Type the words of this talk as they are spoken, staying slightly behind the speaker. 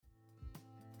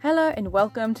Hello and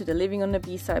welcome to the Living on the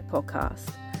B-Side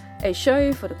podcast, a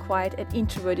show for the quiet and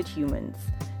introverted humans.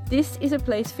 This is a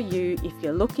place for you if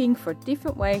you're looking for a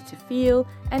different way to feel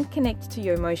and connect to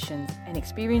your emotions and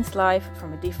experience life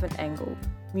from a different angle,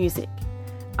 music.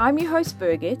 I'm your host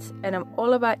Birgit, and I'm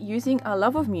all about using our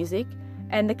love of music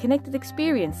and the connected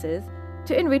experiences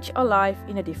to enrich our life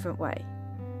in a different way.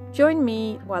 Join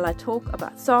me while I talk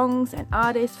about songs and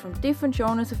artists from different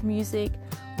genres of music,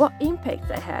 what impact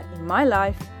they had in my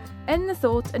life, and the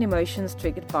thoughts and emotions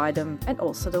triggered by them, and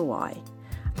also the why.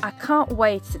 I can't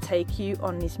wait to take you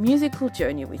on this musical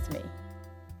journey with me.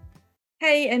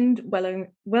 Hey, and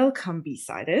welcome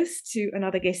B-Siders to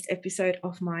another guest episode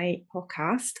of my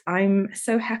podcast. I'm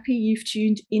so happy you've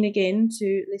tuned in again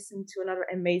to listen to another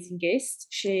amazing guest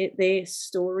share their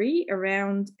story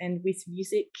around and with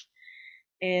music.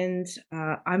 And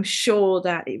I'm sure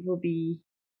that it will be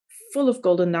full of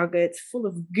golden nuggets, full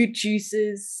of good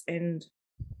juices and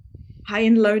high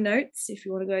and low notes if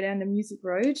you want to go down the music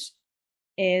road.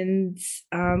 And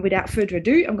without further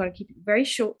ado, I'm going to keep it very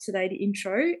short today, the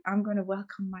intro. I'm going to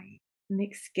welcome my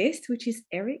next guest, which is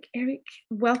Eric. Eric,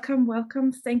 welcome.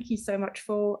 Thank you so much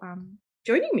for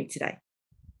joining me today.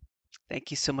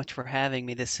 Thank you so much for having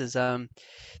me. This is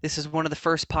one of the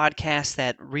first podcasts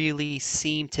that really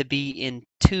seem to be in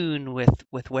tune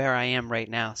with where I am right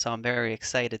now. So I'm very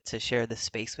excited to share this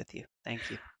space with you. Thank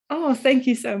you. Oh, thank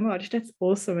you so much. That's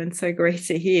awesome and so great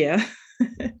to hear.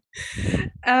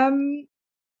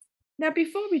 Now,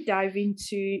 before we dive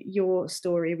into your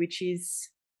story, which is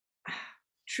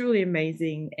truly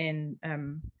amazing and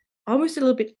almost a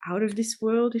little bit out of this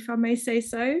world, if I may say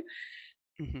so,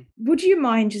 would you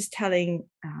mind just telling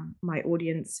my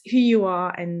audience who you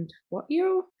are and what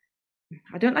your,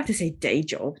 I don't like to say day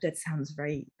job, that sounds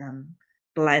very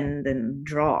bland and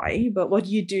dry, but what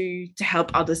you do to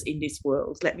help others in this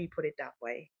world, let me put it that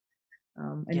way.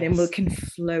 And then we can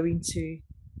flow into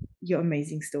your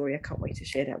amazing story. I can't wait to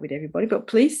share that with everybody. But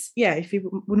please, if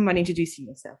you wouldn't mind introducing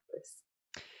yourself first.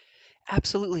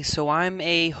 Absolutely. So I'm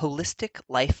a holistic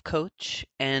life coach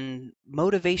and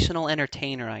motivational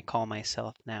entertainer, I call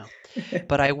myself now.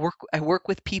 But I work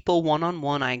with people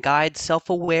one-on-one. I guide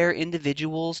self-aware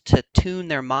individuals to tune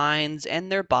their minds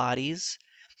and their bodies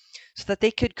so that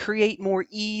they could create more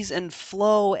ease and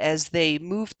flow as they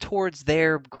move towards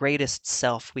their greatest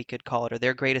self, we could call it, or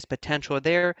their greatest potential, or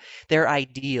their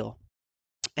ideal.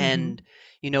 And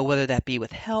whether that be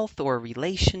with health or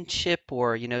relationship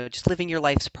or just living your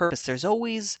life's purpose, there's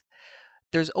always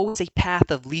a path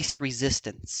of least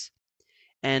resistance.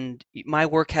 And my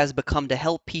work has become to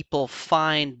help people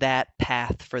find that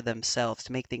path for themselves,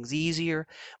 to make things easier,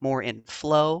 more in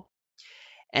flow,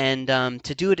 and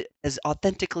to do it as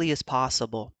authentically as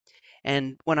possible.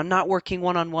 And when I'm not working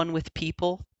one-on-one with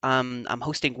people, I'm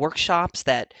hosting workshops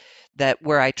that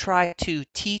where I try to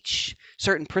teach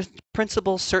certain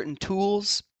principles, certain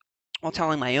tools, while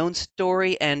telling my own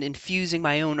story and infusing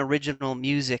my own original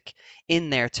music in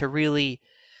there to really,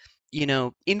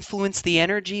 influence the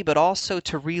energy, but also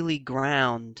to really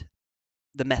ground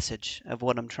the message of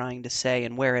what I'm trying to say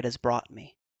and where it has brought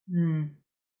me.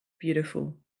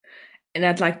 Beautiful. And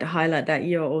I'd like to highlight that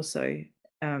you're also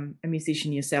a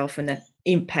musician yourself, and that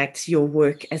impacts your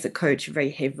work as a coach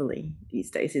very heavily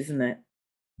these days, isn't it?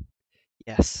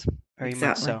 Yes, very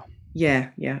much so. Yeah.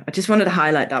 I just wanted to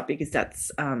highlight that because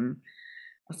that's, I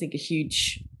think, a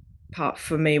huge part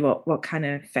for me, what kind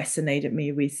of fascinated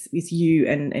me with you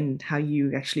and how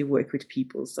you actually work with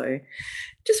people. So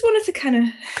just wanted to kind of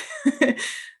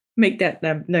make that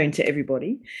known to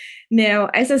everybody. Now,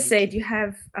 as I said, you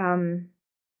have,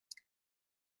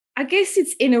 I guess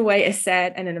it's in a way a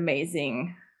sad and an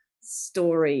amazing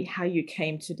story how you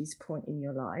came to this point in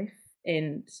your life.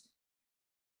 And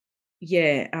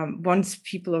once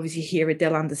people obviously hear it,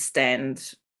 they'll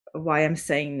understand why I'm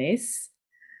saying this.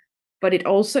 But it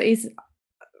also is,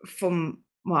 from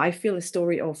what I feel, a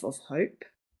story of hope,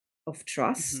 of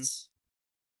trust,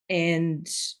 and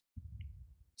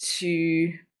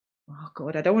to, oh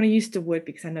God, I don't want to use the word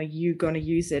because I know you're going to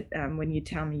use it when you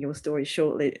tell me your story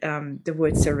shortly, the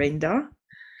word surrender.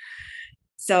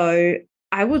 So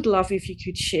I would love if you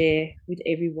could share with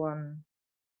everyone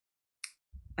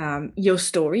your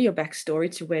story, your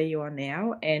backstory to where you are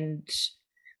now, and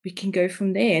we can go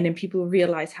from there, and then people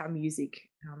realize how music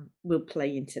will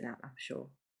play into that, I'm sure.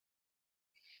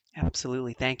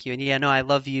 Absolutely. Thank you. And I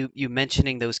love you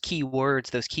mentioning those key words,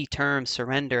 those key terms,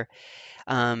 surrender,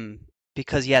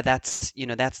 because that's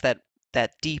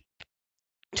that deep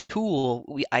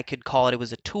tool, I could call it. It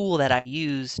was a tool that I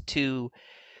used to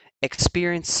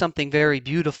experience something very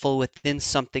beautiful within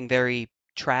something very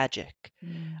tragic.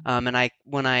 And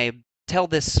when I tell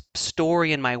this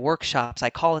story in my workshops. I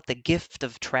call it the gift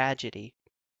of tragedy,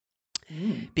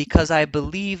 Mm. because I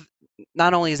believe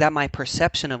not only is that my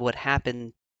perception of what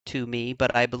happened to me,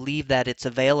 but I believe that it's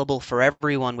available for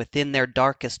everyone within their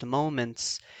darkest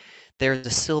moments. There's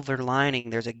a silver lining,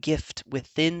 there's a gift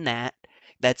within that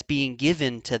that's being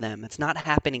given to them. It's not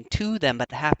happening to them,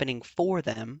 but happening for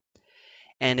them,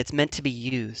 and it's meant to be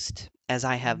used as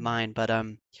I have mine. But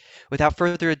without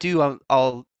further ado,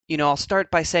 I'll start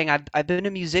by saying I've been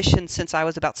a musician since I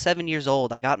was about 7 years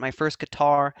old. I got my first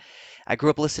guitar. I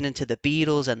grew up listening to the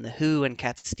Beatles and the Who and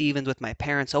Cat Stevens with my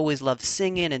parents. Always loved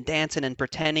singing and dancing and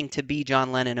pretending to be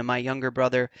John Lennon, and my younger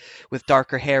brother with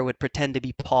darker hair would pretend to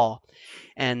be Paul.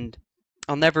 And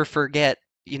I'll never forget,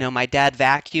 my dad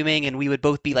vacuuming, and we would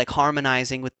both be like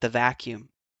harmonizing with the vacuum.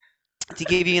 To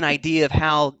give you an idea of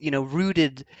how,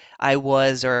 rooted I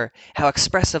was, or how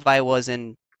expressive I was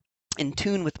in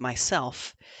tune with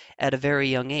myself at a very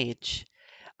young age.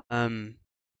 Um,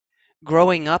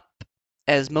 Growing up,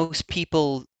 as most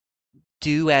people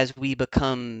do as we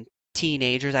become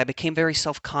teenagers, I became very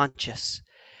self-conscious.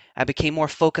 I became more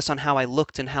focused on how I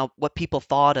looked and what people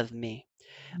thought of me.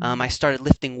 I started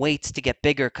lifting weights to get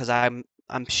bigger because I'm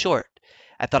short.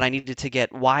 I thought I needed to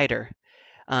get wider.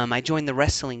 I joined the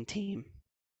wrestling team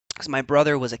because my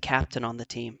brother was a captain on the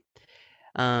team.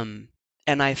 Um,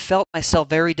 and I felt myself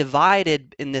very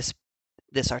divided in this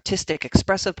artistic,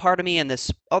 expressive part of me, and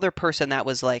this other person that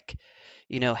was like,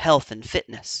 health and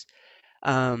fitness.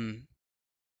 Um,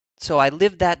 so I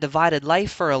lived that divided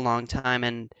life for a long time,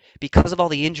 and because of all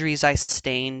the injuries I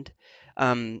sustained,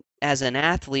 as an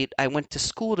athlete, I went to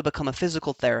school to become a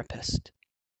physical therapist.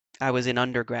 I was in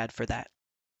undergrad for that.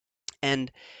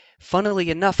 And funnily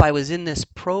enough, I was in this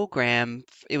program.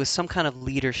 It was some kind of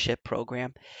leadership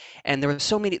program. And there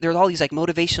were all these like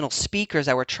motivational speakers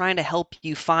that were trying to help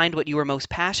you find what you were most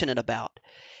passionate about.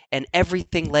 And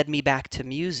everything led me back to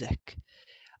music.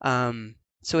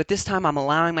 So at this time, I'm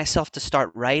allowing myself to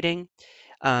start writing.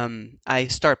 I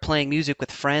start playing music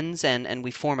with friends, and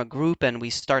we form a group, and we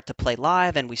start to play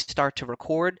live, and we start to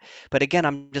record. But again,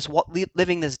 I'm just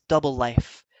living this double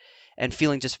life and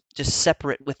feeling just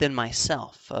separate within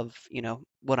myself of,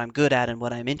 what I'm good at and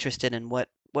what I'm interested in, what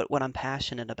I'm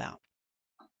passionate about.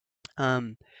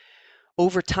 Um,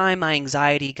 Over time, my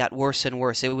anxiety got worse and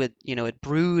worse. It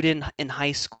brewed in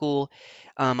high school.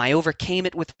 I overcame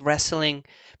it with wrestling,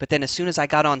 but then as soon as I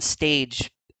got on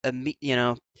stage,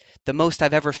 the most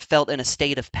I've ever felt in a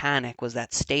state of panic was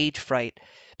that stage fright,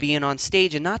 being on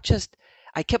stage, and not just.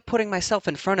 I kept putting myself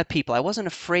in front of people. I wasn't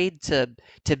afraid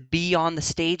to be on the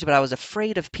stage, but I was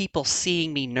afraid of people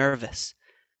seeing me nervous,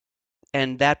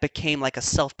 and that became like a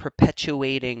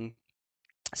self-perpetuating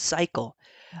cycle,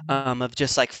 of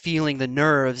just like feeling the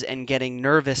nerves and getting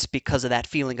nervous because of that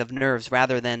feeling of nerves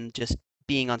rather than just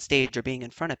being on stage or being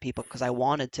in front of people because I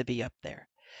wanted to be up there.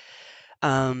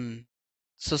 Um,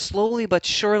 so slowly but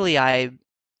surely, I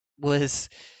was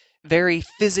very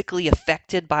physically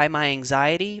affected by my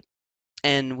anxiety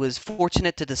and was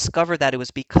fortunate to discover that it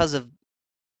was because of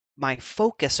my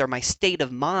focus or my state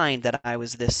of mind that I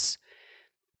was this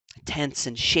tense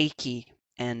and shaky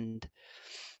and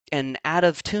out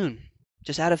of tune,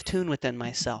 just out of tune within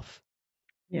myself.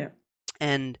 Yeah.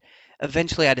 And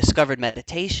eventually I discovered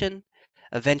meditation.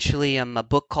 Eventually, a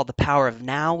book called The Power of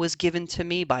Now was given to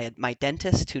me by my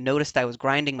dentist, who noticed I was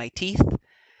grinding my teeth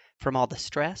from all the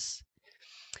stress.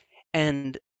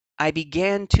 And I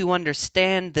began to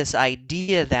understand this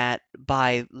idea that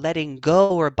by letting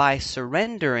go or by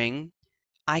surrendering,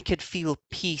 I could feel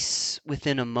peace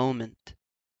within a moment.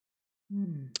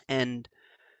 Mm. And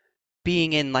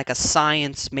being in like a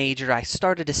science major, I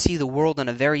started to see the world in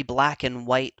a very black and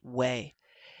white way.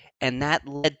 And that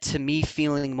led to me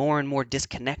feeling more and more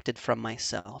disconnected from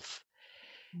myself.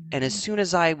 And as soon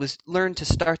as I was learned to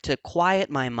start to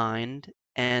quiet my mind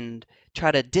and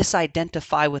try to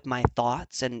disidentify with my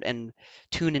thoughts and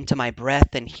tune into my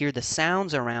breath and hear the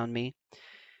sounds around me,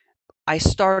 I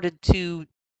started to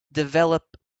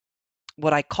develop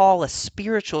what I call a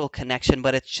spiritual connection,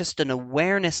 but it's just an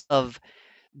awareness of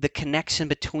the connection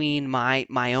between my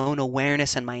own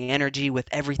awareness and my energy with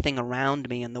everything around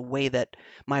me and the way that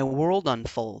my world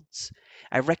unfolds.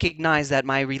 I recognize that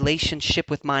my relationship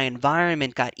with my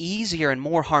environment got easier and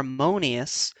more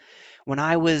harmonious when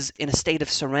I was in a state of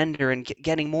surrender and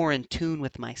getting more in tune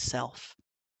with myself,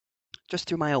 just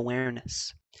through my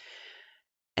awareness.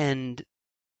 And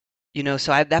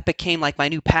that became like my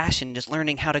new passion, just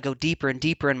learning how to go deeper and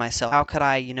deeper in myself. How could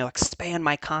I, expand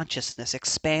my consciousness,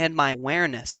 expand my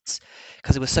awareness?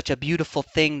 Because it was such a beautiful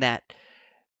thing that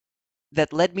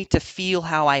led me to feel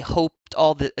how I hoped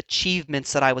all the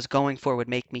achievements that I was going for would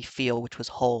make me feel, which was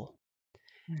whole.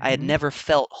 I had Mm-hmm. never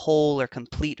felt whole or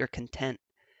complete or content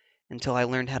until I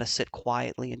learned how to sit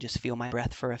quietly and just feel my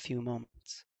breath for a few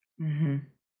moments. Mm-hmm.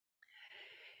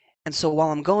 And so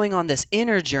while I'm going on this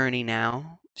inner journey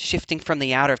now, shifting from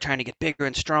the outer of trying to get bigger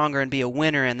and stronger and be a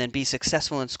winner and then be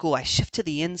successful in school, I shift to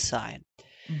the inside.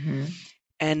 Mm-hmm.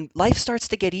 And life starts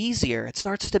to get easier. It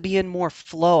starts to be in more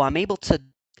flow. I don't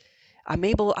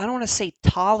want to say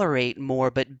tolerate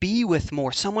more, but be with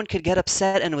more. Someone could get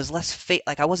upset and it was less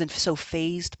like I wasn't so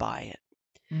phased by it.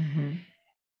 Mm-hmm.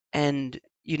 And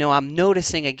I'm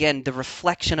noticing again the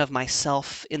reflection of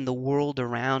myself in the world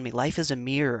around me. Life is a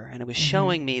mirror, and it was Mm-hmm.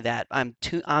 showing me that I'm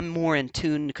more in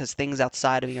tune because things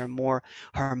outside of me are more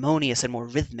harmonious and more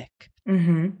rhythmic,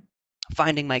 Mm-hmm.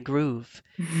 finding my groove.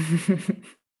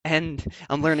 And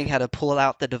I'm learning how to pull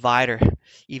out the divider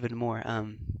even more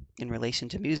in relation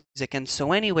to music. And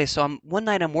so anyway, one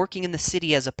night I'm working in the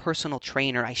city as a personal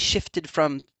trainer. I shifted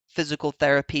from physical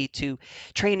therapy to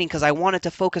training because I wanted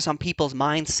to focus on people's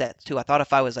mindsets too. I thought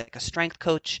if I was like a strength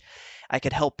coach, I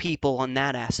could help people on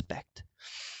that aspect.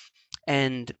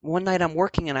 And one night I'm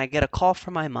working and I get a call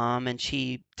from my mom, and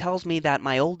she tells me that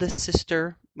my oldest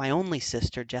sister, my only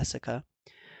sister, Jessica,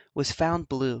 was found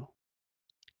blue.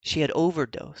 She had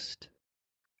overdosed.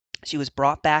 She was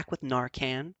brought back with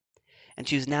Narcan, and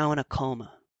she was now in a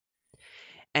coma.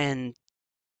 And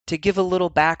to give a little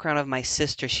background of my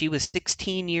sister, she was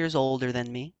 16 years older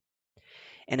than me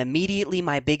and immediately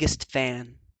my biggest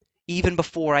fan, even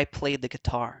before I played the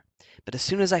guitar. But as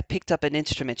soon as I picked up an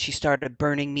instrument, she started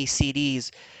burning me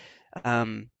CDs.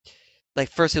 Um, like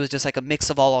first it was just like a mix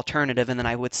of all alternative, and then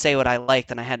I would say what I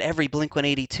liked, and I had every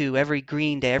Blink-182, every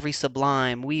Green Day, every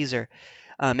Sublime, Weezer,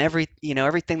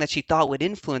 everything that she thought would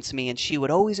influence me, and she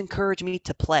would always encourage me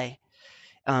to play.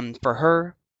 For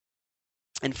her,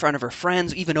 in front of her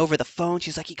friends, even over the phone.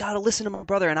 She's like, "You got to listen to my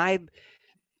brother." And I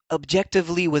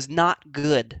objectively was not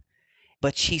good,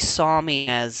 but she saw me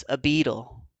as a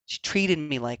Beatle. She treated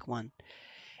me like one.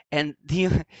 And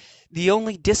the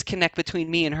only disconnect between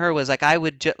me and her was like I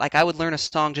would learn a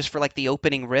song just for like the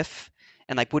opening riff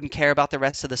and like wouldn't care about the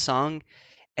rest of the song.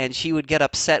 And she would get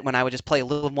upset when I would just play a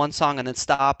little of one song and then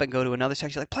stop and go to another song.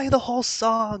 She's like, "Play the whole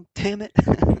song, damn it."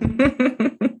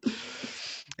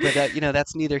 But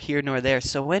that's neither here nor there.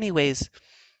 So anyways,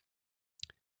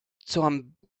 so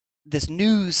I'm this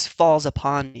news falls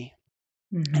upon me,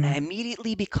 and I Mm-hmm.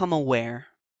 immediately become aware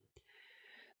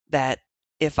that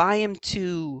if I am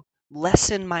to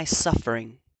lessen my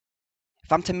suffering,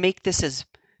 if I'm to make this as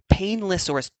painless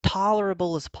or as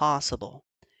tolerable as possible,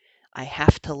 I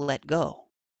have to let go.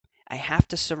 I have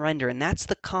to surrender. And that's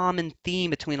the common theme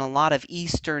between a lot of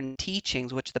Eastern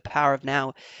teachings, which the Power of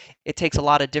Now, it takes a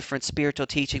lot of different spiritual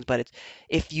teachings, but it's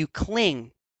if you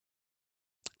cling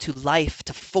to life,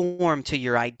 to form, to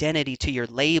your identity, to your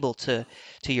label, to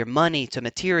your money, to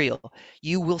material,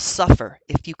 you will suffer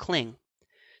if you cling.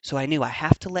 So I knew I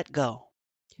have to let go.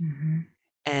 Mm-hmm.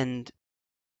 And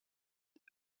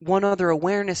one other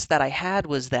awareness that I had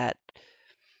was that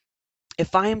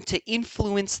if I am to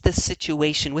influence this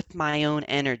situation with my own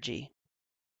energy,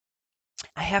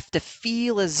 I have to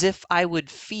feel as if I would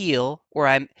feel, or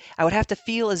I would have to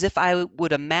feel as if I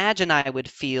would imagine I would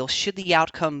feel should the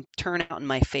outcome turn out in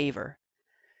my favor.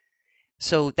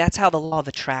 So that's how the law of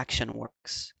attraction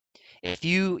works. If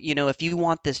you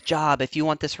want this job, if you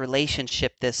want this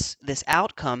relationship, this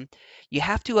outcome, you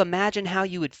have to imagine how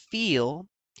you would feel,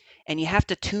 and you have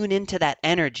to tune into that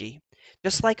energy.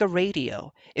 Just like a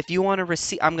radio. If you want to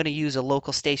receive, I'm going to use a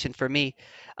local station for me,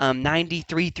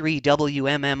 93.3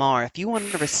 WMMR. If you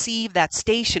want to receive that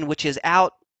station, which is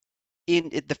out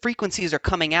the frequencies are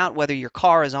coming out whether your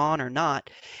car is on or not.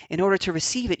 In order to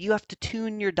receive it, you have to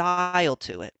tune your dial to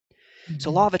it.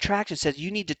 So law Mm-hmm. of attraction says you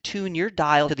need to tune your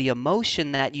dial to the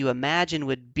emotion that you imagine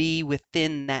would be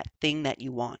within that thing that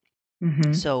you want.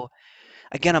 Mm-hmm. So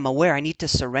again, I'm aware I need to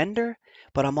surrender,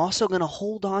 but I'm also going to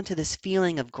hold on to this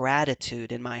feeling of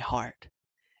gratitude in my heart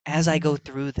as I go Mm-hmm.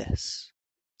 through this.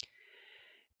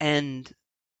 And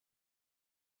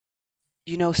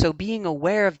so being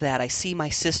aware of that, I see my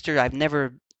sister, I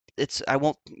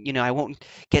won't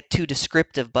get too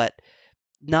descriptive, but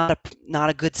not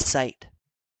a good sight.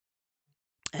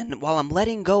 And while I'm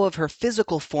letting go of her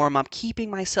physical form, I'm keeping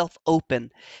myself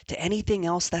open to anything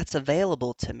else that's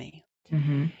available to me.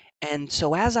 Mm-hmm. And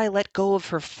so as I let go of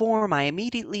her form, I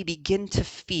immediately begin to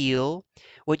feel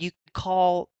what you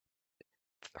call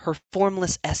her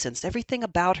formless essence. Everything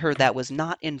about her that was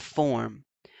not in form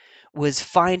was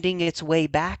finding its way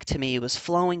back to me. It was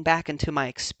flowing back into my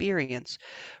experience.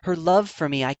 Her love for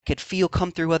me, I could feel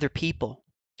come through other people.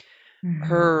 Mm-hmm.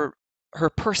 Her her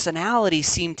personality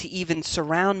seemed to even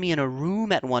surround me in a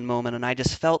room at one moment, and I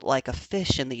just felt like a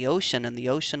fish in the ocean, and the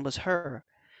ocean was her.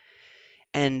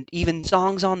 And even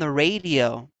songs on the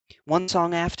radio, one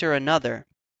song after another.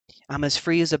 I'm as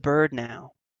free as a bird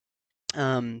now.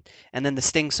 Um, and then the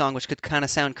Sting song, which could kind of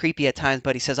sound creepy at times,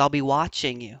 but he says, I'll be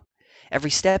watching you every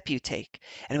step you take.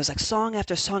 And it was like song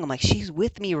after song. I'm like, she's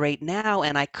with me right now.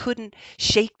 And I couldn't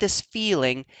shake this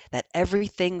feeling that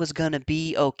everything was going to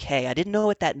be okay. I didn't know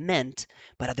what that meant,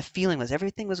 but the feeling was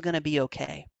everything was going to be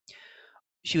okay.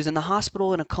 She was in the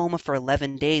hospital in a coma for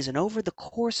 11 days. And over the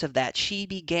course of that, she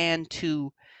began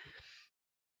to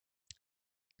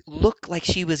look like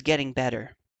she was getting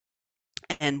better.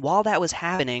 And while that was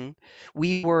happening,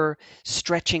 we were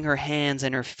stretching her hands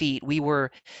and her feet. We were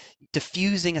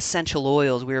diffusing essential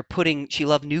oils. We were putting, she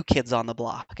loved New Kids on the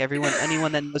Block.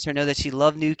 Anyone that knows her know that she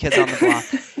loved New Kids on the Block.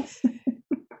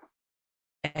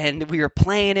 And we were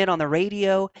playing it on the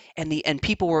radio, and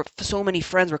people were, so many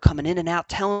friends were coming in and out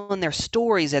telling their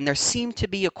stories, and there seemed to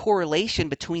be a correlation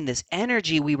between this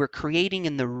energy we were creating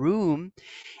in the room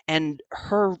and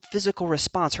her physical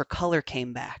response. Her color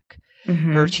came back.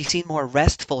 She seemed more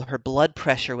restful. Her blood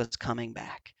pressure was coming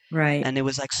back. Right. And it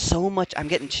was like so much, I'm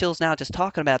getting chills now just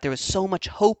talking about it. There was so much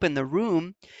hope in the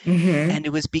room. And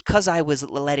it was because I was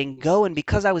letting go, and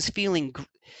because I was feeling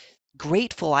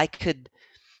grateful,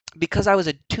 because I was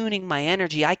attuning my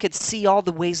energy, I could see all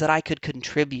the ways that I could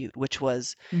contribute, which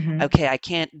was, okay, I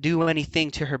can't do anything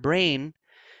to her brain,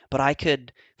 but I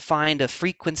could find a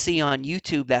frequency on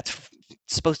YouTube that's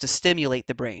supposed to stimulate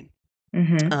the brain.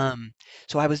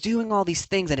 So I was doing all these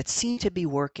things, and it seemed to be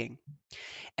working.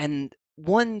 And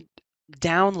one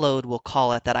download, we'll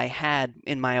call it, that I had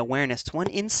in my awareness, one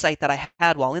insight that I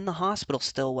had while in the hospital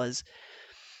still was,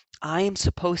 I am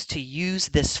supposed to use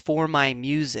this for my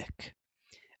music.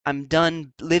 I'm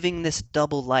done living this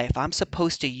double life. I'm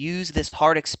supposed to use this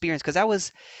hard experience,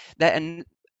 because and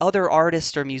other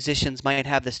artists or musicians might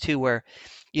have this too, where,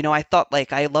 I thought,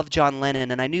 like, I love John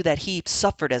Lennon, and I knew that he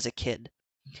suffered as a kid.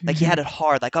 Like, he had it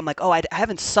hard. Like, I'm like, oh, I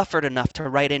haven't suffered enough to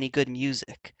write any good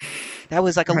music. That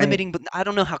was like a limiting, but I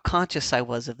don't know how conscious I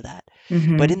was of that.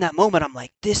 But in that moment, I'm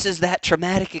like, this is that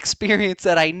traumatic experience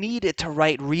that I needed to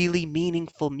write really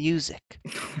meaningful music.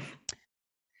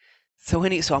 So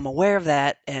I'm aware of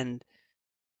that, and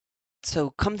so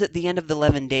comes at the end of the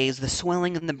 11 days, the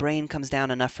swelling in the brain comes down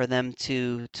enough for them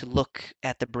to look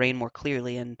at the brain more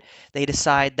clearly, and they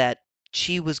decide that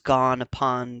she was gone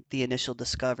upon the initial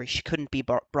discovery. She couldn't be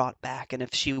brought back, and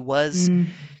if she was,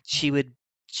 she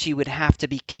would have to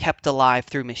be kept alive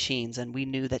through machines, and we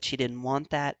knew that she didn't want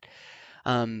that.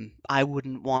 I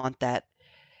wouldn't want that.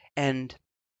 And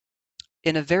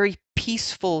in a very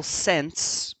peaceful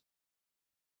sense,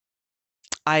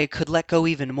 I could let go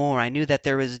even more. I knew that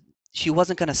she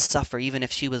wasn't going to suffer even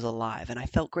if she was alive, and I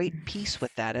felt great peace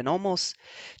with that, and almost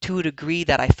to a degree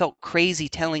that I felt crazy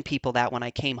telling people that when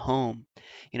I came home.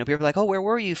 People were like, oh, where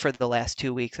were you for the last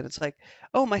 2 weeks? And it's like,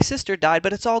 oh, my sister died,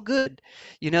 but it's all good.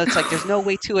 It's like there's no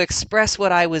way to express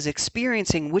what I was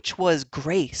experiencing, which was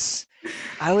grace.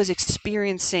 I was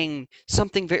experiencing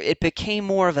something it became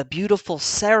more of a beautiful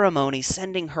ceremony,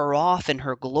 sending her off in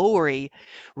her glory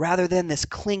rather than this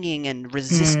clinging and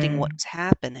resisting what's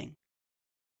happening.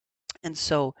 And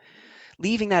so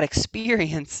leaving that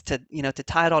experience to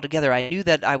tie it all together, I knew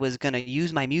that I was going to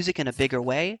use my music in a bigger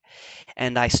way.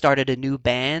 And I started a new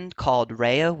band called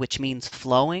Rhea, which means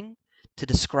flowing, to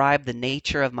describe the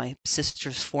nature of my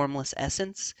sister's formless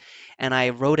essence. And I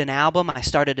wrote an album. I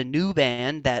started a new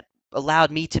band that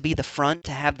allowed me to be the front,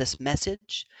 to have this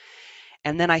message.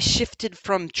 And then I shifted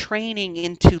from training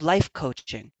into life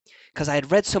coaching, because I had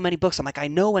read so many books. I'm like, I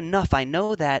know enough. I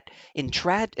know that in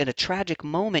a tragic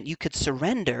moment, you could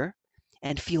surrender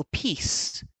and feel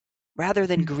peace rather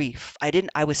than grief.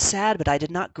 I was sad, but I did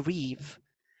not grieve,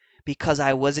 because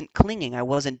I wasn't clinging. I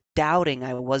wasn't doubting.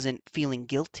 I wasn't feeling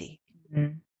guilty.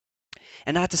 And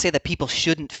not to say that people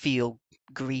shouldn't feel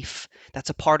grief. That's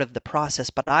a part of the process.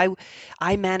 But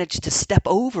I managed to step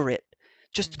over it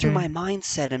just through my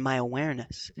mindset and my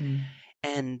awareness.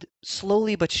 And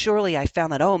slowly but surely, I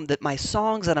found that my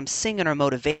songs that I'm singing are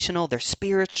motivational. They're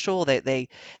spiritual. They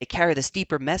carry this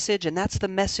deeper message. And that's the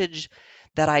message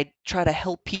that I try to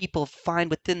help people find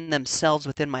within themselves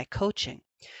within my coaching.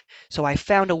 So I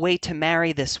found a way to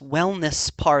marry this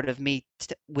wellness part of me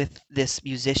with this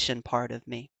musician part of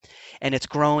me. And it's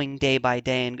growing day by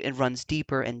day, and it runs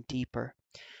deeper and deeper.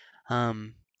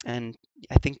 And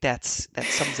I think that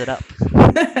sums it up.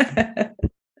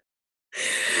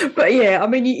 But yeah, I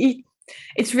mean,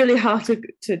 it's really hard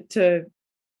to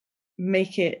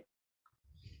make it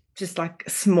just like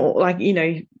small, like,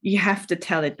 you have to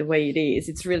tell it the way it is.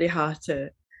 It's really hard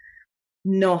to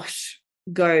not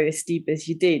go as deep as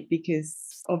you did,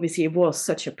 because obviously it was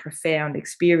such a profound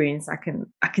experience. I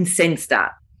can sense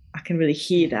that. I can really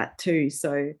hear Mhm. that too.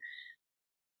 So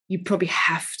you probably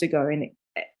have to go in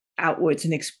outwards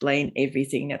and explain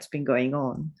everything that's been going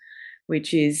on,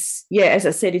 which is, yeah, as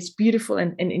I said, it's beautiful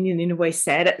and in a way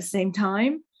sad at the same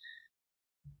time.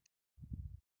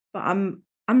 But I'm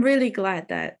really glad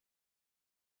that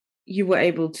you were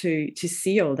able to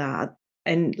see all that.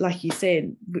 And like you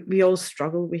said, we all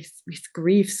struggle with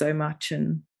grief so much,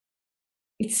 and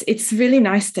it's really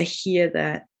nice to hear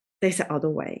that there's another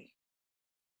way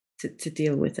to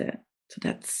deal with it. So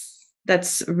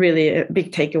that's really a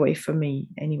big takeaway for me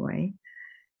anyway.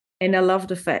 And I love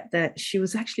the fact that she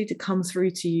was actually to come through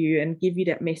to you and give you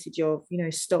that message of,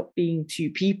 stop being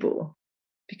two people,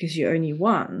 because you're only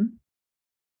one.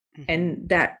 Mhm. And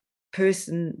that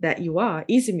person that you are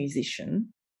is a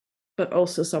musician, but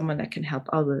also someone that can help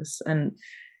others. And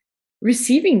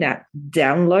receiving that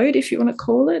download, if you want to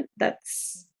call it,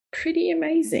 that's pretty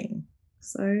amazing.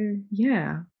 So,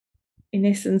 yeah, in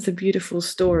essence, a beautiful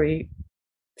story.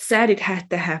 Sad it had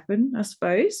to happen, I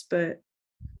suppose, but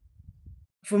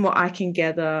from what I can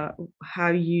gather,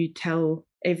 how you tell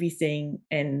everything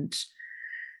and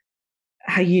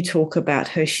how you talk about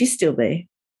her, she's still there.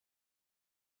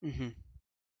 Mhm.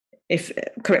 If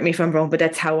correct me if I'm wrong, but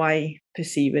that's how I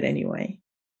perceive it anyway.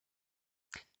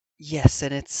 Yes,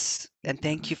 and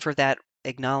thank you for that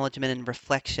acknowledgement and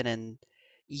reflection. And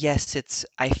yes,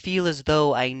 I feel as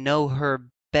though I know her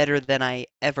better than I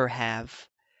ever have.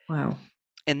 Wow.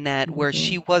 In that where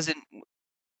she Lovely. wasn't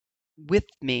with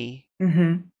me,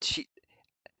 Mm-hmm. she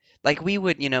like we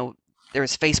would, there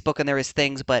was Facebook and there was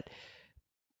things, but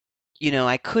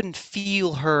I couldn't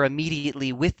feel her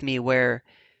immediately with me, where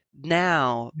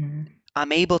now Mm.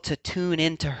 I'm able to tune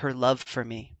into her love for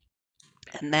me.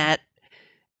 And that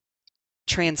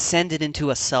transcended into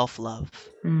a self-love.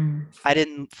 Mm. I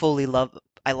didn't fully love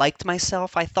I liked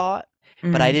myself, I thought,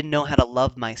 but I Mm. didn't know how to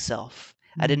love myself.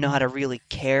 I didn't know how Mm. to really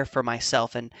care for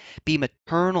myself and be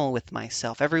maternal with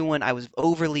myself. I was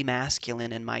overly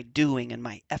masculine in my doing and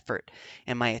my effort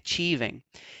and my achieving.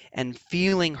 And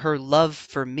feeling her love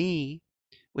for me,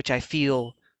 which I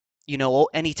feel,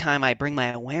 anytime I bring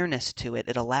my awareness to it,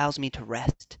 it allows me to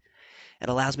rest. It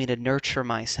allows me to nurture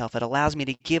myself. It allows me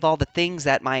to give all the things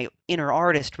that my inner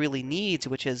artist really needs,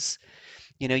 which is,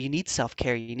 you need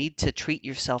self-care. You need to treat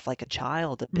yourself like a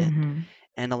child a bit Mm-hmm.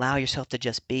 and allow yourself to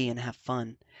just be and have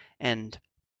fun. And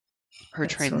her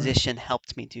That's right. transition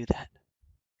helped me do that.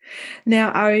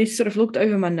 Now, I sort of looked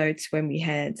over my notes when we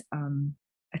had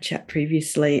a chat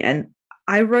previously, and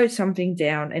I wrote something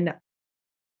down, and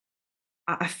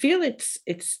I feel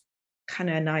it's kind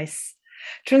of a nice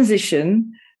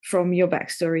transition from your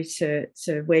backstory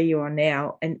to where you are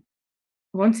now. And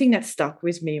one thing that stuck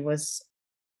with me was,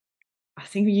 I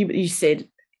think you said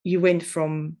you went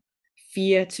from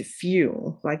fear to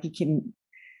fuel. Like, you can,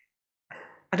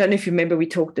 I don't know if you remember, we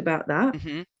talked about that,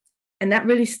 Hmm. and that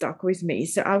really stuck with me.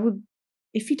 So I would,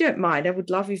 if you don't mind, I would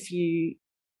love if you,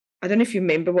 I don't know if you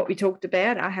remember what we talked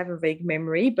about. I have a vague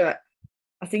memory, but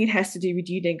I think it has to do with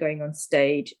you then going on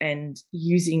stage and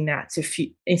using that to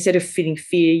instead of feeling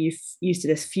fear, you've used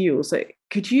it as fuel. So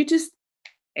could you just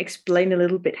explain a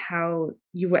little bit how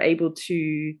you were able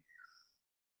to,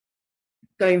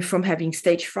 going from having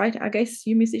stage fright, I guess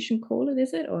you musician call it,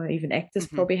 is it, or even actors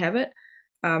Hmm. probably have it,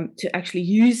 to actually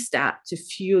use that to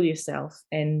fuel yourself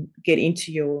and get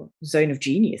into your zone of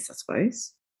genius, I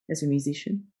suppose, as a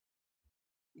musician.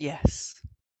 Yes.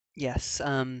 Yes.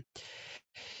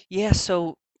 Yeah.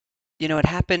 So, it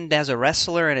happened as a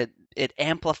wrestler, and it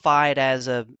amplified as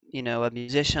a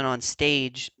musician on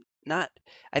stage. Not,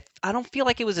 I don't feel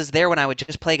like it was as there when I would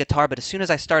just play guitar, but as soon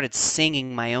as I started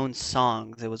singing my own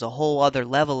songs, it was a whole other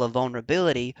level of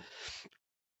vulnerability.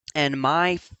 And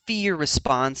my fear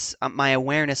response, my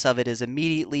awareness of it is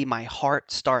immediately my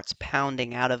heart starts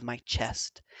pounding out of my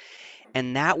chest.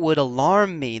 And that would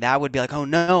alarm me. That would be like, "Oh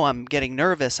no, I'm getting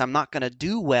nervous. I'm not going to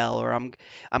do well, or I'm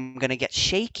going to get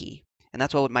shaky." And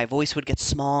that's what my voice would get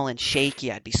small and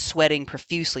shaky. I'd be sweating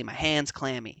profusely, my hands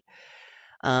clammy.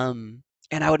 Um,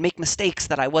 and I would make mistakes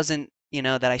that I wasn't,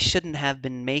 that I shouldn't have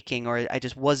been making, or I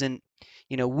just wasn't,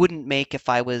 wouldn't make if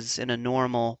I was in a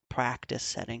normal practice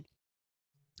setting.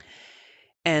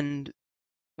 And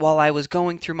while I was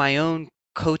going through my own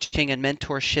coaching and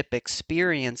mentorship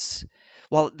experience,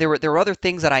 while there were other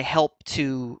things that I helped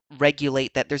to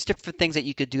regulate that, there's different things that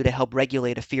you could do to help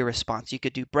regulate a fear response. You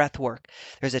could do breath work.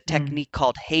 There's a Mm. technique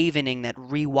called havening that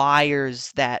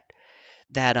rewires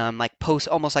that like post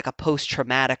almost like a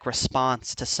post-traumatic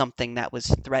response to something that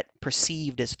was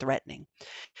perceived as threatening.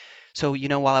 So,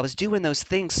 while I was doing those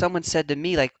things, someone said to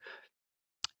me, like,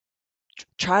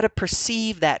 try to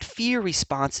perceive that fear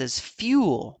response as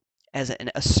fuel, as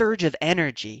a surge of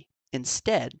energy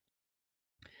instead,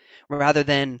 rather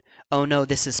than, oh no,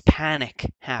 this is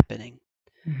panic happening.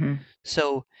 Mm-hmm.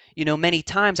 So, many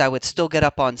times I would still get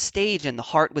up on stage and the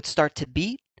heart would start to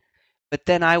beat, but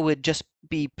then I would just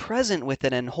be present with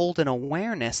it and hold an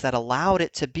awareness that allowed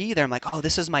it to be there. I'm like, oh,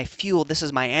 this is my fuel. This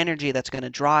is my energy that's going to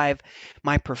drive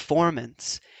my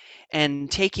performance. And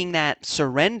taking that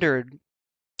surrendered,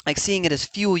 like seeing it as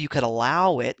fuel, you could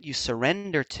allow it, you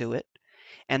surrender to it,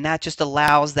 and that just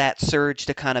allows that surge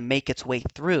to kind of make its way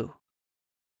through.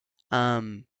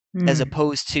 Um, as Mm.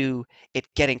 opposed to it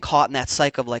getting caught in that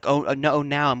cycle of like, oh no,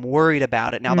 now I'm worried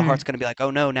about it. Now the heart's Mm. going to be like,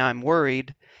 oh no, now I'm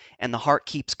worried, and the heart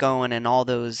keeps going, and all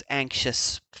those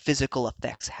anxious physical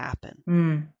effects happen.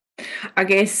 Mm. I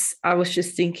guess I was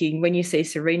just thinking when you say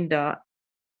surrender,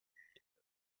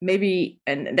 maybe,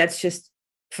 and that's just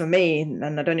for me, and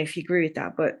I don't know if you agree with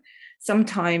that, but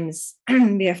sometimes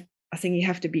I think you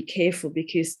have to be careful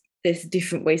because there's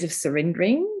different ways of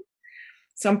surrendering.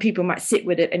 Some people might sit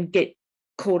with it and get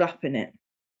caught up in it.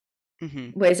 Hmm.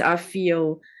 Whereas I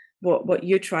feel what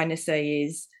you're trying to say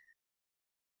is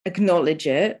acknowledge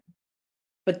it,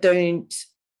 but don't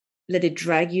let it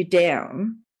drag you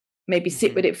down. Maybe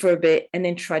sit Hmm. with it for a bit and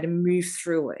then try to move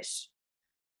through it.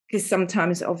 Because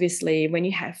sometimes, obviously, when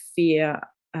you have fear,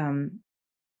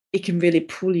 it can really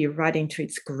pull you right into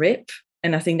its grip.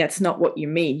 And I think that's not what you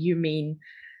mean. You mean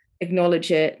acknowledge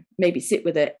it, maybe sit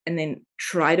with it, and then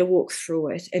try to walk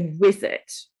through it and with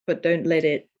it, but don't let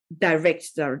it direct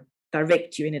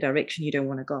you in a direction you don't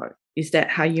want to go. Is that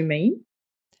how you mean?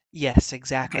 Yes,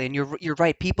 exactly. Okay. And you're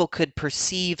right. People could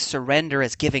perceive surrender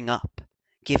as giving up,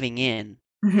 giving in.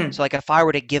 Mm-hmm. So like if I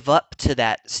were to give up to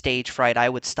that stage fright, I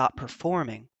would stop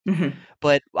performing. Mm-hmm.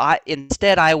 But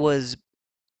instead I was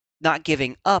not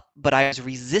giving up, but I was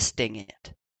resisting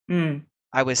it. Mm.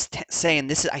 I was saying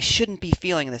I shouldn't be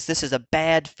feeling this. This is a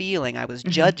bad feeling. I was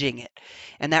Mm-hmm. judging it.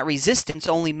 And that resistance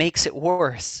only makes it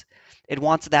worse.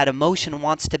 That emotion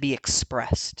wants to be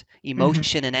expressed. Mm-hmm.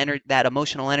 Emotion and that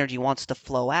emotional energy wants to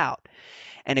flow out.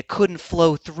 And it couldn't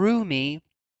flow through me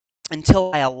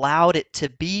until I allowed it to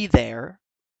be there,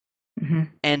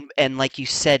 Mm-hmm. and like you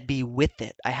said, be with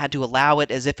it. I had to allow it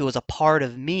as if it was a part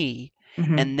of me.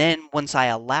 Mm-hmm. And then once I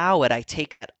allow it, I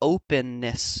take that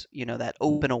openness, that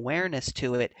open awareness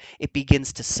to it, it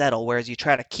begins to settle. Whereas you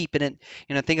try to keep it in,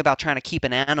 think about trying to keep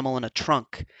an animal in a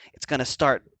trunk. It's going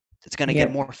to get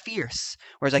Yep. more fierce.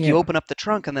 Whereas like you Yep. open up the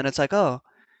trunk and then it's like, oh,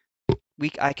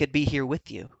 I could be here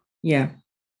with you. Yeah.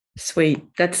 Sweet.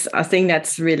 I think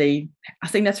that's really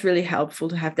helpful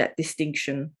to have that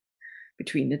distinction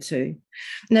between the two.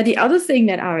 Now, the other thing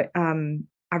that I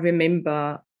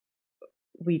remember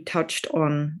we touched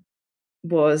on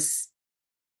was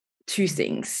two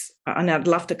things, and I'd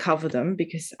love to cover them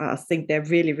because I think they're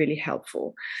really, really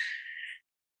helpful.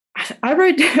 I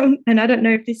wrote down, and I don't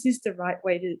know if this is the right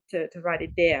way to write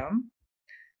it down,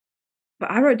 but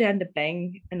I wrote down the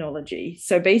bang analogy.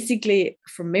 So basically,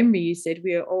 from memory, you said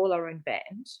we are all our own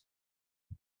band,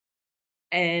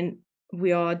 and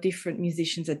we are different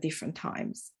musicians at different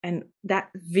times. And that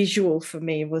visual for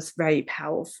me was very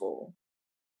powerful.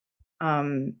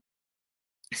 Um,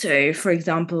 so for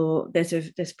example,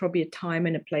 there's probably a time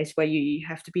and a place where you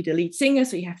have to be the lead singer,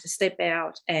 so you have to step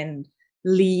out and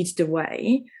lead the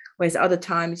way, whereas other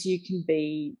times you can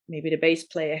be maybe the bass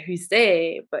player who's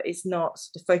there, but it's not,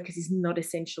 the focus is not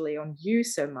essentially on you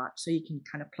so much, so you can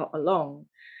kind of plot along.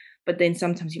 But then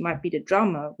sometimes you might be the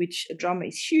drummer, which a drummer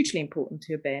is hugely important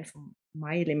to a band from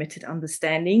my limited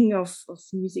understanding of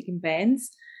music and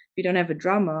bands. If you don't have a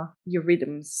drummer, your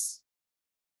rhythm's,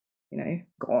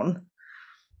 gone.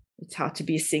 It's hard to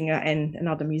be a singer and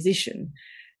another musician.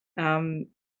 Um,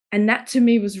 and that to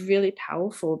me was really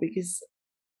powerful because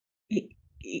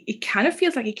it kind of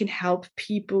feels like it can help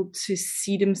people to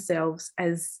see themselves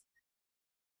as,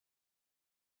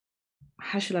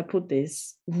 how should I put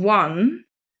this? One,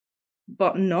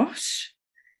 but not,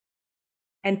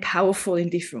 and powerful in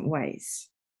different ways.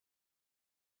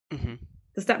 Hmm.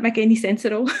 Does that make any sense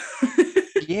at all?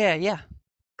 Yeah, yeah.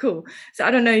 Cool. So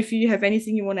I don't know if you have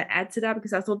anything you want to add to that,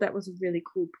 because I thought that was a really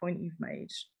cool point you've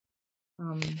made.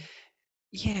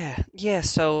 Yeah, yeah.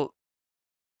 So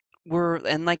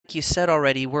and like you said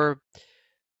already, we're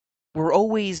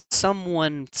always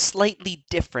someone slightly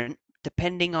different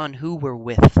depending on who we're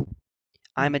with.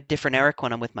 I'm a different Eric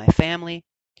when I'm with my family.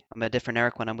 I'm a different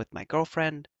Eric when I'm with my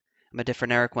girlfriend. I'm a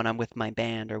different Eric when I'm with my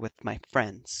band or with my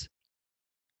friends.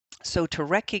 So to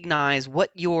recognize what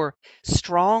your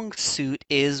strong suit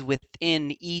is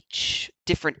within each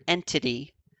different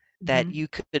entity that Hmm. you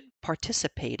could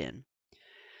participate in.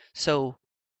 So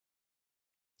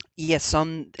yes,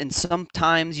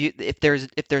 sometimes if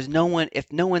there's no one,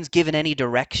 if no one's given any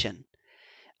direction,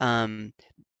 um,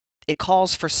 it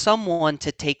calls for someone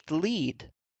to take the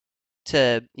lead,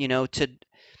 to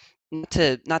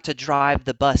not to drive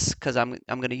the bus, because I'm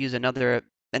going to use another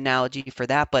analogy for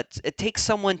that, but it takes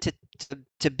someone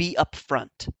to be up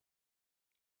front.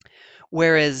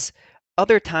 Whereas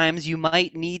other times you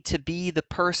might need to be the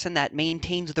person that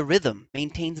maintains the rhythm,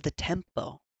 maintains the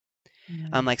tempo.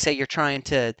 Mm. Like say you're trying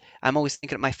to, I'm always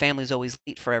thinking my family's always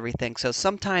late for everything. So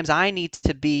sometimes I need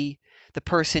to be the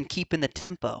person keeping the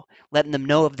tempo, letting them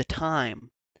know of the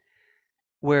time.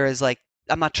 Whereas like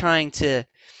I'm not trying to,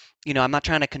 I'm not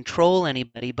trying to control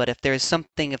anybody, but if there's some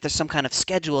kind of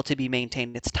schedule to be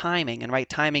maintained, it's timing, and right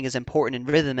timing is important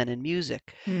in rhythm and in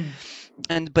music. Mm.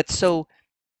 And but so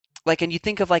like, and you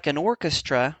think of like an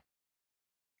orchestra,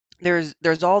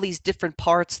 there's all these different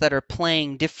parts that are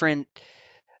playing different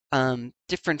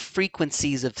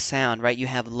frequencies of sound, right? You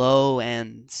have low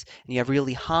ends and you have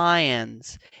really high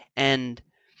ends, and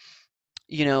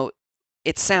you know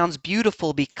it sounds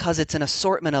beautiful because it's an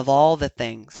assortment of all the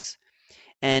things.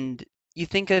 And you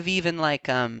think of even like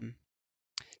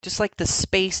just like the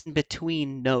space in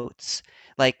between notes.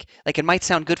 Like it might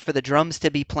sound good for the drums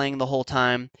to be playing the whole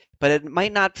time, but it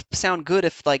might not sound good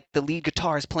if like the lead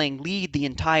guitar is playing lead the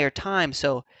entire time.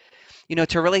 So,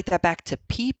 to relate that back to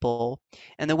people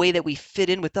and the way that we fit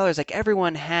in with others, like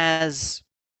everyone has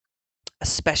a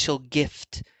special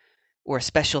gift or a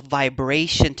special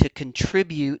vibration to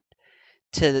contribute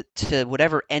to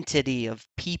whatever entity of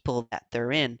people that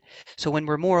they're in. So when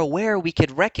we're more aware, we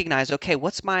could recognize, okay,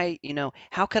 what's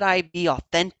how could I be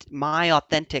my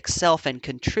authentic self and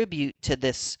contribute to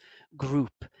this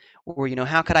group? Or,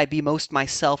 how could I be most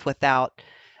myself without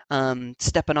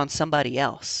stepping on somebody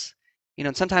else?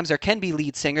 And sometimes there can be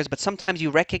lead singers, but sometimes you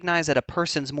recognize that a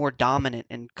person's more dominant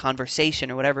in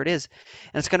conversation or whatever it is.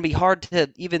 And it's going to be hard to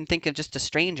even think of just a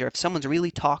stranger. If someone's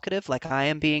really talkative, like I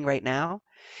am being right now,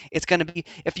 it's going to be,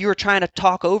 if you were trying to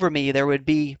talk over me, there would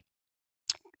be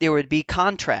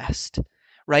contrast,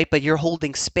 right? But you're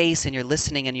holding space and you're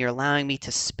listening and you're allowing me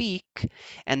to speak,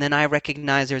 and then I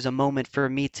recognize there's a moment for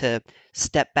me to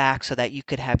step back so that you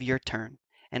could have your turn.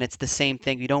 And it's the same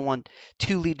thing. You don't want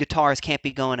two lead guitars can't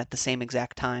be going at the same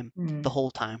exact time the Mm.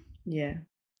 whole time. Yeah.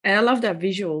 And I love that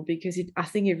visual because I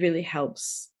think it really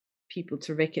helps people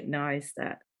to recognize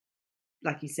that,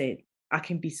 like you said, I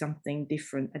can be something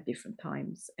different at different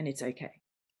times and it's okay.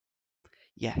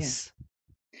 Yeah. Yes.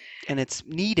 And it's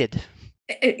needed.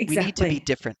 We need to be Exactly.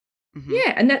 different. Hmm.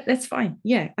 Yeah, and that's fine.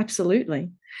 Yeah,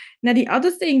 absolutely. Now, the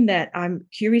other thing that I'm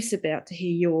curious about to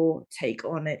hear your take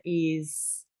on it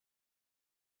is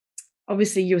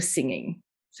obviously you're singing,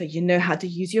 so you know how to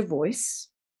use your voice.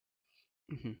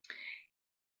 Hmm.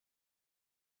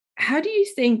 How do you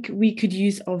think we could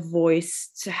use our voice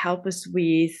to help us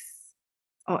with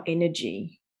our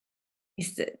energy?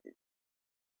 Is that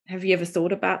Have you ever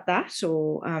thought about that?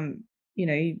 Or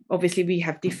obviously we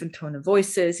have different tone of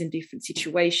voices in different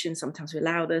situations. Sometimes we're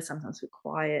louder, sometimes we're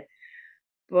quiet.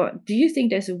 But do you think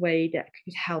there's a way that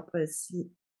could help us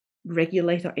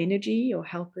regulate our energy or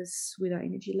help us with our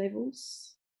energy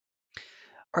levels?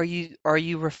 Are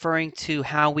you referring to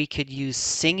how we could use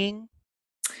singing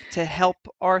to help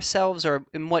ourselves, or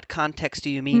in what context do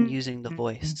you mean using the Mm.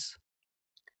 voice?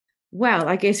 Well,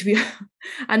 I guess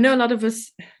I know a lot of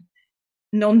us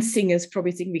non-singers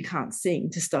probably think we can't sing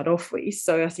to start off with.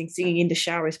 So I think singing in the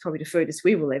shower is probably the furthest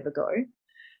we will ever go.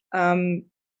 Um,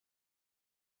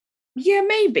 yeah,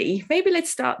 maybe let's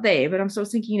start there. But I'm sort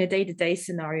of thinking in a day-to-day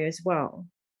scenario as well.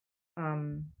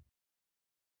 Um,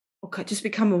 or just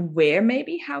become aware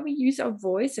maybe how we use our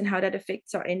voice and how that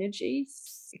affects our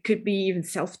energies. It could be even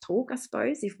self-talk, I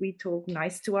suppose. If we talk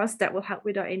nice to us, that will help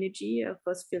with our energy of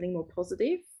us feeling more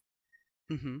positive.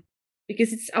 Hmm.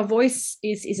 Because it's our voice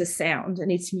is a sound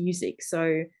and it's music.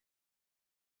 So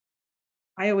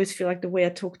I always feel like the way I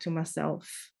talk to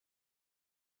myself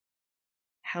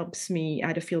helps me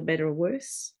either feel better or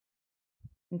worse,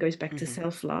 and goes back to Hmm.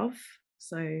 self-love.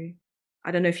 So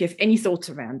I don't know if you have any thoughts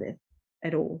around it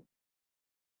at all.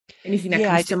 Anything that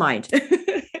Yeah, comes to mind.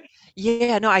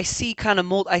 yeah, no, I see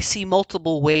I see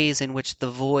multiple ways in which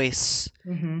the voice,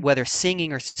 Hmm. whether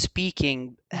singing or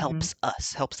speaking, Hmm.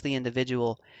 helps the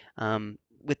individual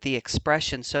with the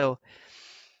expression. So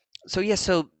yes,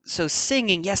 so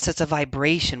singing, yes, it's a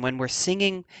vibration when we're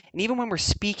singing, and even when we're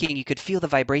speaking, you could feel the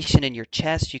vibration in your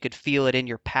chest, you could feel it in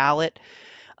your palate.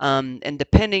 And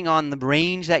depending on the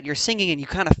range that you're singing, and you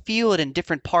kind of feel it in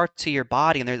different parts of your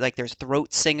body. And there's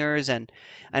throat singers, and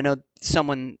I know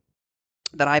someone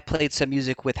that I played some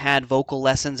music with had vocal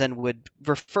lessons and would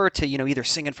refer to, either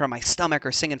singing from my stomach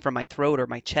or singing from my throat or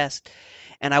my chest.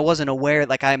 And I wasn't aware,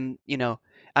 like I'm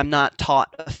not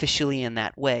taught officially in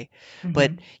that way.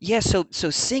 But Mm-hmm. yeah, so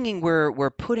singing, we're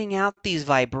putting out these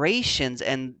vibrations,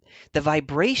 and the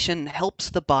vibration helps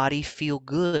the body feel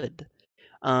good.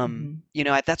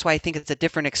 Mm-hmm. That's why I think it's a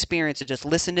different experience to just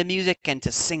listen to music and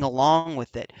to sing along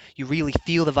with it. You really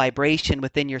feel the vibration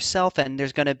within yourself, and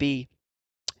there's going to be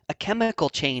a chemical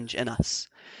change in us.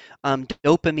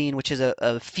 Dopamine, which is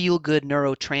a feel-good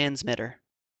neurotransmitter,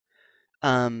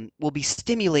 will be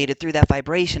stimulated through that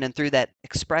vibration and through that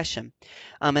expression.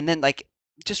 And then, like,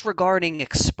 just regarding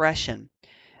expression,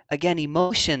 again,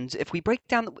 emotions, if we break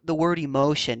down the word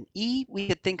emotion, we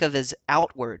could think of as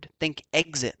outward, think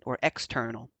exit or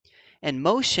external. And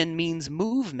motion means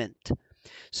movement.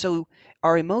 So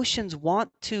our emotions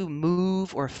want to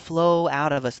move or flow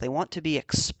out of us. They want to be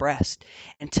expressed.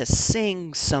 And to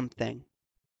sing something,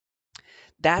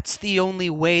 that's the only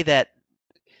way that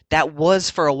was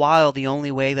for a while the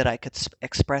only way that I could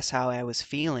express how I was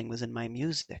feeling was in my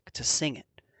music, to sing it.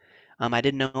 I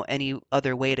didn't know any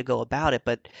other way to go about it,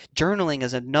 but journaling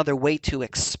is another way to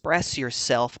express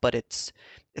yourself, but it's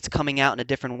coming out in a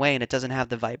different way, and it doesn't have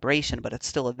the vibration, but it's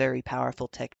still a very powerful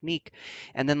technique.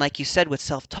 And then, like you said, with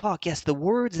self-talk, yes, the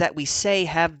words that we say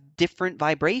have different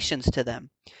vibrations to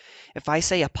them. If I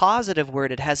say a positive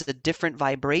word, it has a different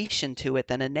vibration to it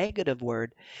than a negative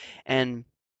word. And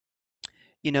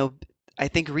you know, I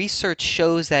think research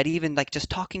shows that even like just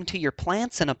talking to your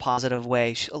plants in a positive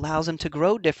way allows them to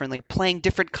grow differently, playing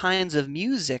different kinds of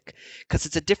music because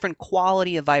it's a different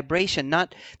quality of vibration.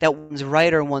 Not that one's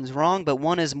right or one's wrong, but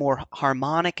one is more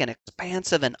harmonic and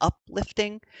expansive and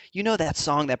uplifting. You know, that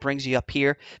song that brings you up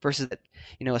here versus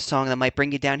a song that might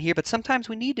bring you down here, but sometimes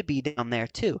we need to be down there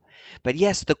too. But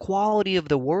yes, the quality of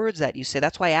the words that you say,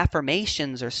 that's why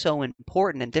affirmations are so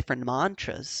important and different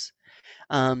mantras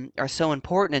are so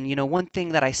important. And one thing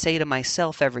that I say to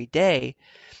myself every day,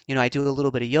 I do a little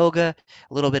bit of yoga,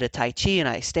 a little bit of Tai Chi, and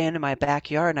I stand in my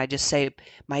backyard and I just say,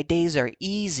 my days are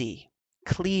easy,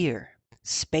 clear,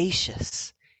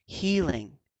 spacious,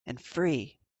 healing, and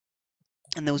free.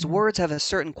 And those words have a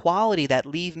certain quality that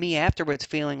leave me afterwards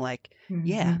feeling like,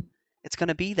 yeah, Mm-hmm. it's going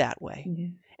to be that way. Yeah.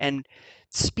 And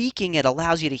speaking it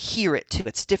allows you to hear it too.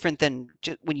 It's different than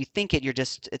when you think it,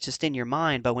 it's just in your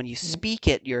mind. But when you Yeah. speak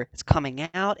it, it's coming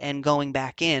out and going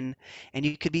back in, and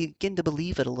you could begin to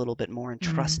believe it a little bit more and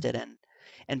trust Mm. it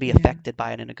and be Yeah. affected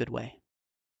by it in a good way.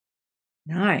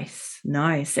 Nice,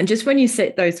 nice. And just when you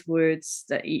say those words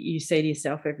that you say to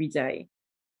yourself every day,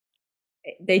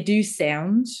 they do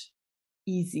sound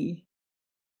easy,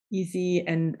 easy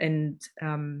and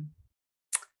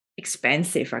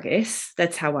expansive, I guess.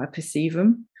 That's how I perceive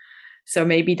them. So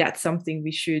maybe that's something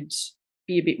we should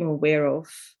be a bit more aware of.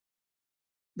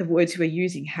 The words we're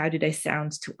using, how do they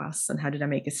sound to us and how do they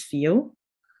make us feel?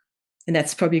 And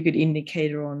that's probably a good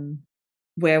indicator on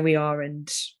where we are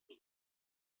and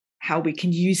how we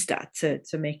can use that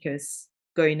to make us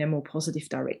go in a more positive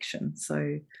direction. So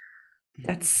Mhm.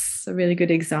 that's a really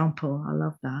good example. I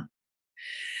love that.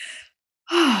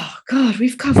 Oh God,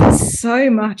 we've covered so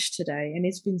much today, and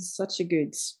it's been such a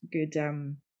good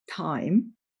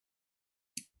time.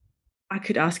 I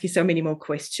could ask you so many more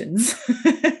questions.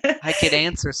 I could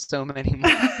answer so many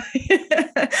more.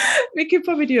 We could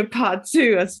probably do a part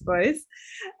two, I suppose.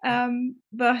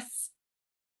 But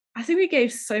I think we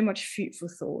gave so much food for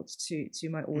thought to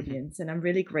my Mhm. audience, and I'm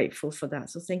really grateful for that.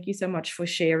 So thank you so much for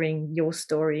sharing your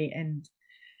story and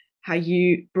how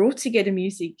you brought together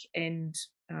music and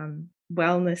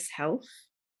wellness health,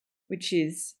 which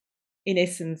is, in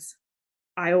essence,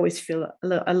 I always feel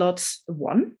a lot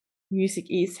one. Music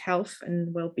is health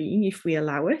and well-being if we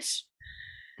allow it.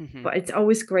 Mhm. But it's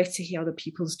always great to hear other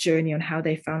people's journey on how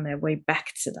they found their way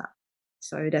back to that.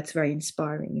 So that's very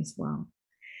inspiring as well.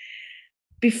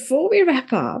 Before we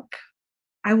wrap up,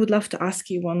 I would love to ask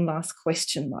you one last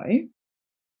question, though.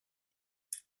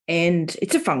 And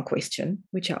it's a fun question,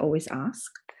 which I always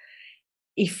ask.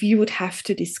 If you would have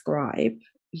to describe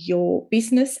your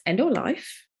business and or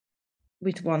life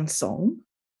with one song,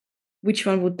 which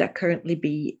one would that currently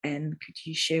be? And could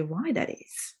you share why that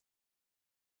is?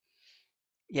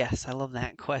 Yes, I love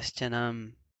that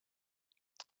question.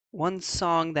 One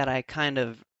song that I kind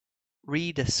of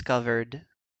rediscovered,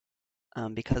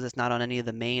 because it's not on any of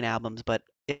the main albums, but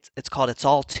it's called "It's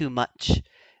All Too Much"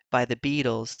 by the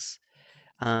Beatles,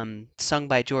 sung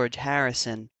by George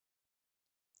Harrison.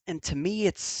 And to me,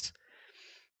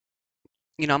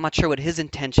 I'm not sure what his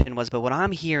intention was, but what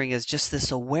I'm hearing is just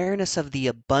this awareness of the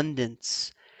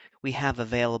abundance we have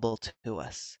available to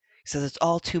us. He says it's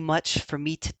all too much for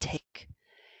me to take.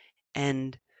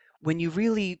 And when you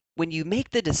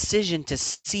make the decision to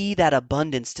see that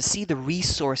abundance, to see the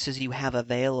resources you have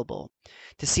available,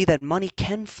 to see that money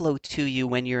can flow to you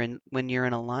when you're in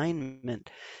alignment,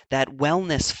 that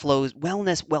well-being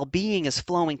is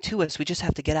flowing to us. We just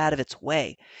have to get out of its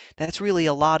way. That's really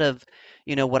a lot of,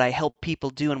 what I help people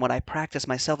do and what I practice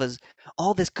myself is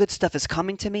all this good stuff is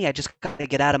coming to me. I just got to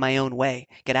get out of my own way,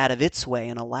 get out of its way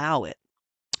and allow it.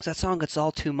 So that song, It's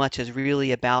All Too Much, is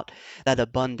really about that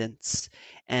abundance.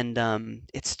 And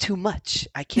it's too much.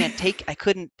 I couldn't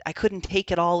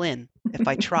take it all in if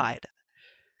I tried.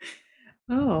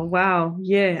 Oh, wow.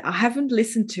 Yeah, I haven't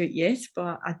listened to it yet,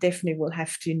 but I definitely will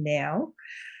have to now.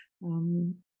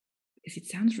 Because it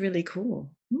sounds really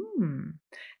cool.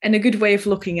 And a good way of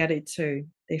looking at it too,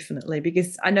 definitely.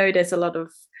 Because I know there's a lot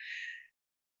of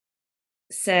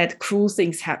sad, cruel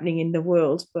things happening in the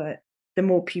world, but the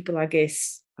more people, I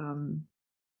guess,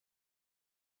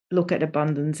 look at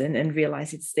abundance and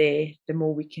realize it's there, the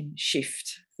more we can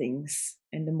shift things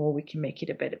and the more we can make it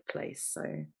a better place.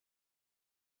 So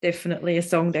definitely a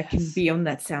song that can Yes. be on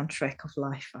that soundtrack of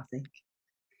life, I think.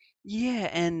 Yeah,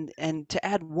 and to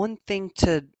add one thing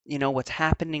to, what's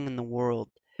happening in the world,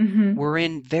 Mm-hmm. we're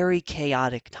in very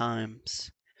chaotic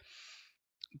times.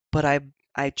 But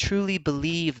I truly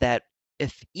believe that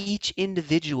if each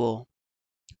individual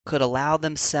could allow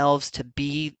themselves to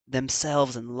be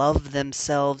themselves and love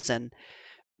themselves, and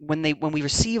when we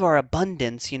receive our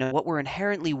abundance, what we're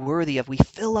inherently worthy of, we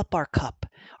fill up our cup.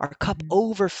 Our cup Mm-hmm.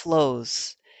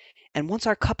 overflows. And once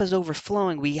our cup is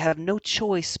overflowing, we have no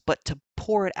choice but to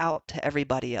pour it out to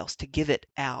everybody else, to give it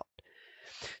out.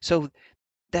 So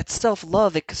that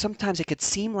self-love, sometimes it could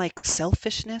seem like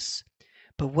selfishness,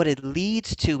 but what it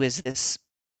leads to is this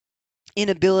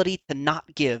inability to not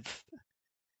give.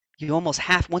 You almost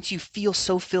have, once you feel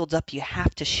so filled up, you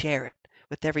have to share it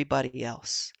with everybody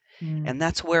else. And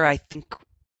that's where I think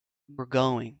we're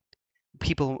going.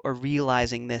 People are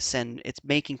realizing this, and it's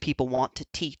making people want to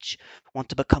teach, want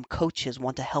to become coaches,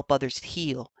 want to help others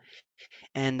heal.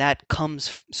 And that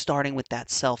comes starting with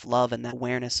that self-love and that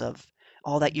awareness of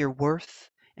all that you're worth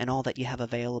and all that you have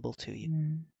available to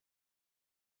you.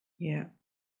 Yeah.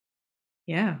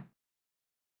 Yeah.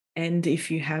 And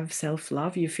if you have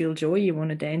self-love, you feel joy, you want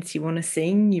to dance, you want to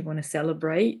sing, you want to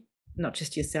celebrate, not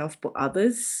just yourself, but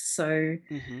others. So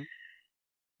Hmm.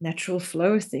 natural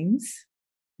flow of things,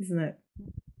 isn't it?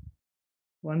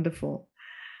 Wonderful.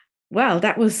 Well,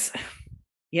 that was,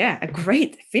 yeah, a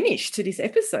great finish to this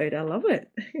episode. I love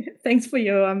it. Thanks for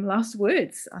your last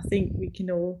words. I think we can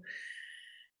all,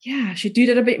 yeah, should do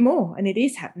that a bit more. And it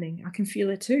is happening. I can feel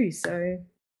it too. So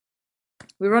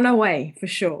we're on our way for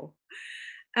sure.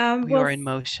 We Well, are in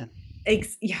motion.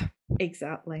 yeah,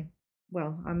 exactly.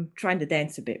 Well, I'm trying to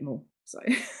dance a bit more. So,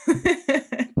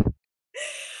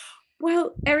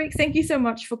 well, Eric, thank you so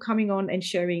much for coming on and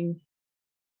sharing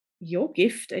your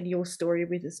gift and your story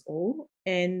with us all.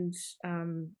 And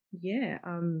yeah,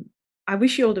 I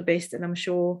wish you all the best, and I'm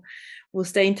sure we'll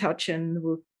stay in touch and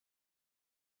we'll,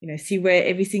 see where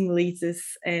everything leads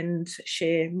us and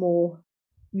share more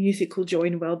musical joy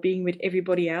and well-being with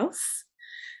everybody else.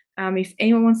 If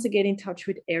anyone wants to get in touch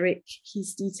with Eric,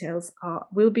 his details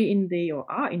will be in the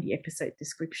episode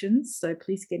descriptions. So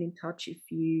please get in touch if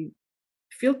you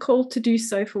feel called to do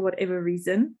so for whatever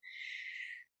reason.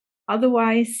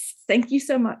 Otherwise, thank you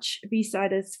so much,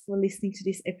 B-Siders, for listening to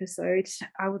this episode.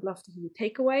 I would love to hear your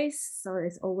takeaways. So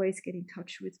as always, get in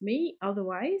touch with me.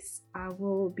 Otherwise, I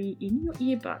will be in your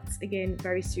earbuds again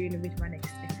very soon with my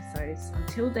next episodes.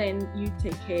 Until then, you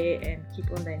take care and keep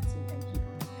on dancing and keep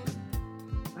on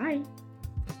laughing. Bye.